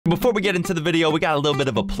Before we get into the video, we got a little bit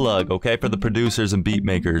of a plug, okay, for the producers and beat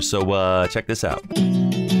makers. So check this out.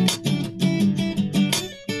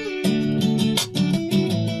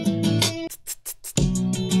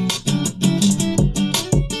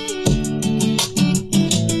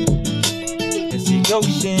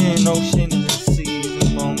 Ocean is a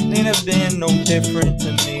season long. Ain't have been no different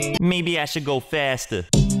to me. Maybe I should go faster.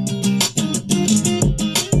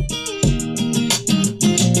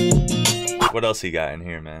 What else he got in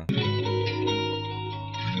here, man?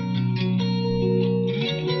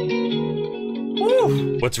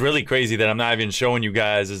 Woo. What's really crazy that I'm not even showing you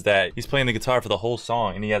guys is that he's playing the guitar for the whole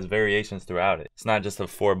song and he has variations throughout it. It's not just a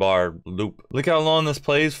 4-bar loop. Look how long this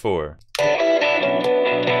plays for.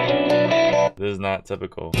 This is not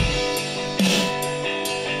typical.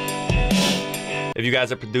 If you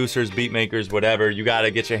guys are producers, beat makers, whatever, you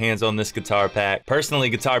gotta get your hands on this guitar pack. Personally,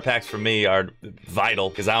 guitar packs for me are vital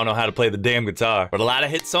because I don't know how to play the damn guitar. But a lot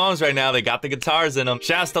of hit songs right now, they got the guitars in them.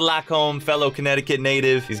 Shouts to Lockholm, fellow Connecticut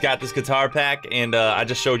native. He's got this guitar pack, and I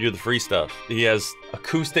just showed you the free stuff. He has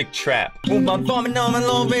acoustic trap,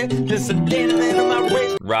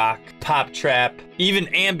 rock, pop trap, even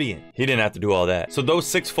ambient. He didn't have to do all that. So those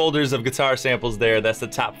 6 folders of guitar samples there, that's the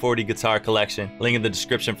top 40 guitar collection. Link in the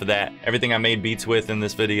description for that. Everything I made beats with in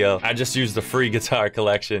this video, I just used the free guitar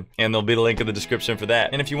collection, and there'll be the link in the description for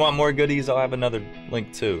that. And if you want more goodies, I'll have another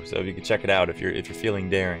link too, so you can check it out if you're feeling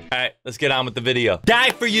daring. All right, let's get on with the video.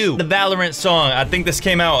 Die For You, the VALORANT song. I think this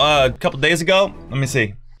came out a couple days ago. Let me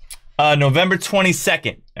see. November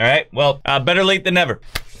 22nd. All right, well, better late than never.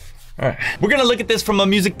 All right, we're gonna look at this from a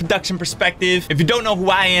music production perspective. If you don't know who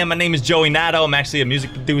I am, my name is Joey Nato. I'm actually a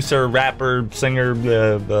music producer, rapper, singer,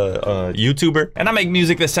 YouTuber, and I make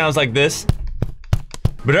music that sounds like this.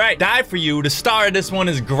 But all right, Die For You, the star of this one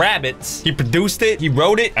is Grabbitz. He produced it, he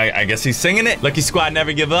wrote it, I guess he's singing it. Lucky Squad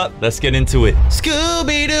Never Give Up. Let's get into it.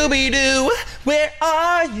 Scooby-Dooby-Doo, where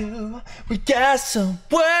are you? We got some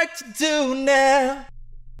work to do now.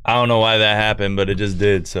 I don't know why that happened, but it just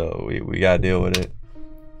did, so we gotta deal with it.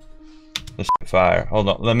 This shit fire. Hold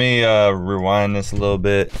on, let me rewind this a little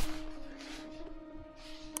bit.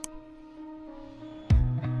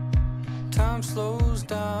 Time slows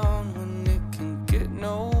down when it can get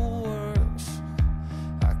no worse.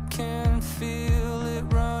 I can feel it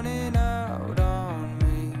running out on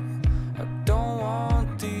me. I don't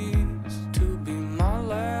want these to be my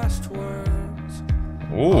last words.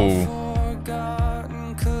 Ooh.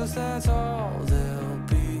 That's all they'll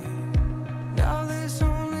be. Now there's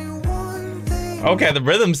only one thing. Okay, the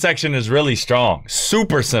rhythm section is really strong.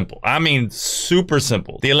 Super simple. I mean, super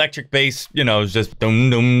simple. The electric bass, you know, is just dum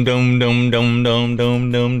dum dum dum dum dum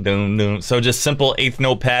dum dum dum dum. So just simple 8th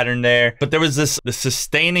note pattern there. But there was the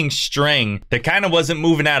sustaining string that kind of wasn't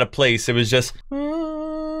moving out of place. It was just.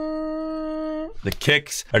 The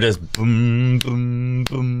kicks are just boom, boom,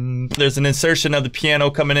 boom. There's an insertion of the piano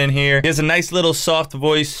coming in here. He has a nice little soft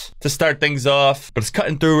voice to start things off, but it's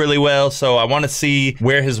cutting through really well, so I want to see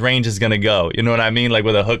where his range is gonna go. You know what I mean? Like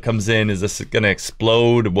where the hook comes in, is this gonna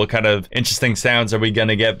explode? What kind of interesting sounds are we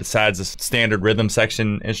gonna get besides the standard rhythm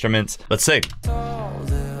section instruments? Let's see.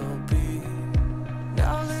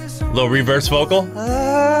 Little reverse vocal.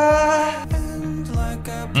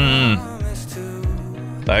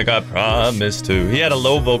 Like I promised to. He had a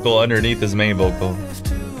low vocal underneath his main vocal.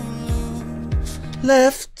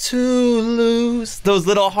 Left to lose. Those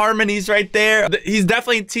little harmonies right there. He's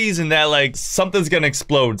definitely teasing that like something's gonna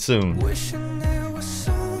explode soon.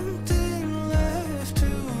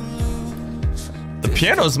 The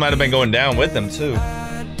pianos might have been going down with them too.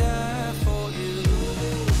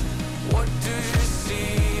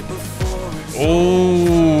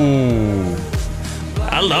 Oh,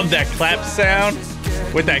 I love that clap sound.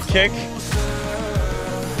 With that kick.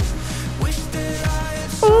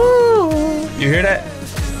 Ooh. You hear that?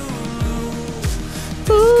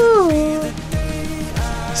 Ooh.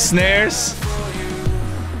 Snares.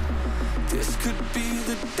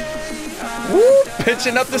 Ooh.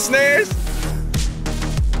 Pitching up the snares.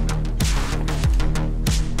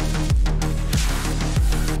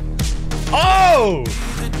 Oh!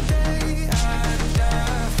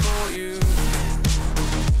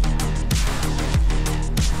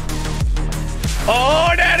 Oh,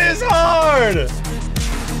 that is hard!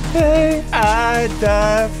 Hey, I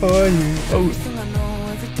die for you. Oh.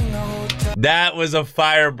 That was a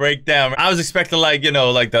fire breakdown. I was expecting like, you know,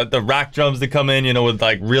 like the rock drums to come in, you know, with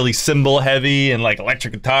like really cymbal heavy and like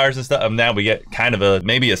electric guitars and stuff. Now we get kind of a,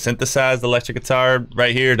 maybe a synthesized electric guitar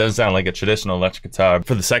right here. It doesn't sound like a traditional electric guitar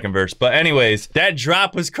for the second verse. But anyways, that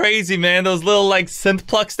drop was crazy, man. Those little like synth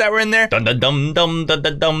plucks that were in there. Dun dun dum dum dun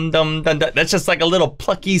dun dum dum dun dun. That's just like a little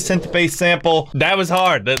plucky synth bass sample. That was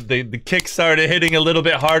hard. The kicks started hitting a little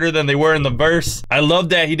bit harder than they were in the verse. I love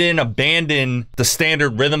that he didn't abandon the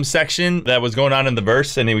standard rhythm section that was going on in the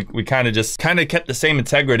verse, and we kind of kept the same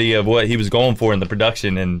integrity of what he was going for in the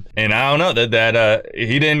production, and I don't know that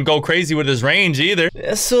he didn't go crazy with his range either.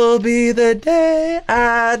 This'll be the day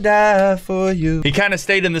I die for you. He kind of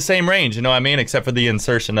stayed in the same range, you know what I mean, except for the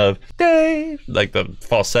insertion of day, like the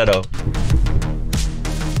falsetto.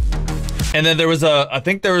 And then there was I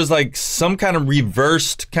think there was like some kind of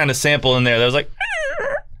reversed kind of sample in there that was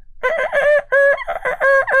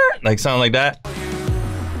like sound like that.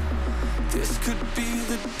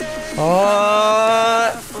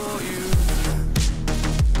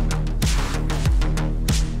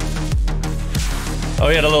 Oh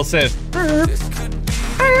yeah, the little synth.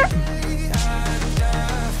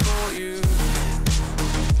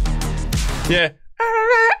 Yeah.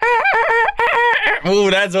 Ooh,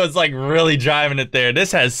 that's what's like really driving it there.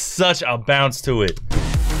 This has such a bounce to it.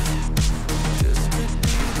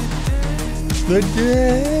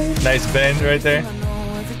 Nice bend right there.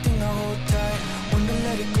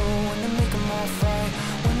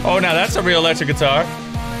 Oh, now that's a real electric guitar.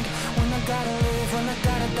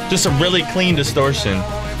 Just a really clean distortion.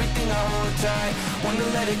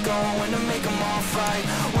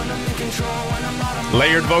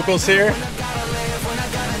 Layered vocals here.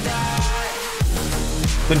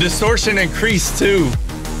 The distortion increased too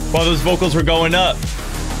while those vocals were going up.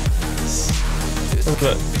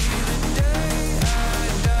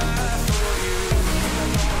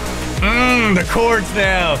 The chords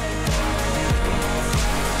now.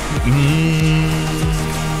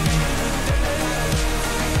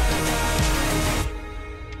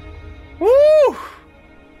 Woo!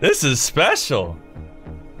 This is special.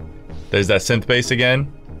 There's that synth bass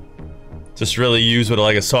again. Just really used with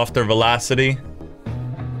like a softer velocity.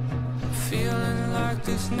 Feeling like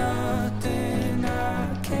there's nothing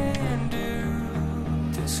I can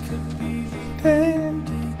do. This could be the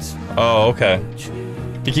end. Oh, okay.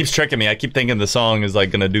 He keeps tricking me. I keep thinking the song is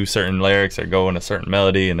like gonna do certain lyrics or go in a certain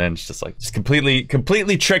melody, and then it's just like completely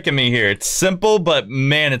tricking me here. It's simple, but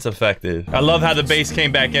man, it's effective. I love how the bass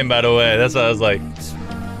came back in, by the way. That's what I was like.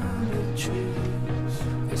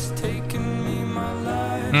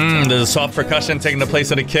 There's a soft percussion taking the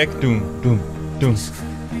place of the kick. Doom, doom, doom.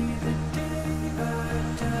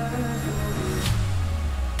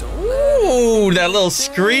 Ooh, that little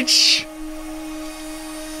screech.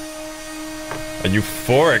 A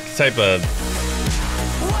euphoric type of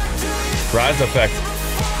rise effect.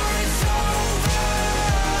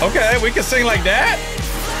 Okay, we can sing like that.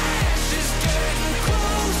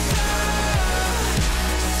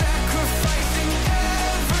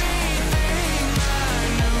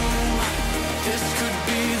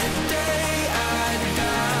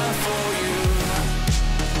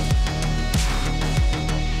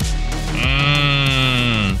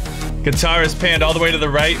 Guitar is panned all the way to the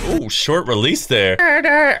right. Ooh, short release there.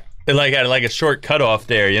 It like had like a short cutoff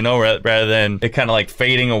there, you know, rather than it kind of like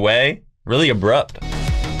fading away. Really abrupt.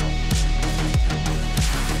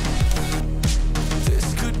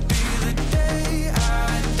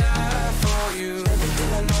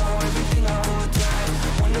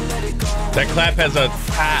 That clap has a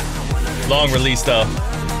long release though.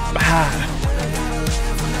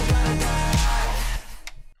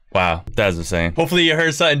 Wow, that's insane. Hopefully you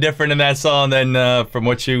heard something different in that song than from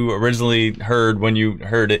what you originally heard when you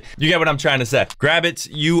heard it. You get what I'm trying to say. Grabbitz,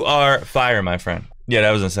 you are fire, my friend. Yeah,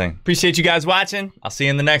 that was insane. Appreciate you guys watching. I'll see you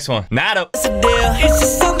in the next one. Nato.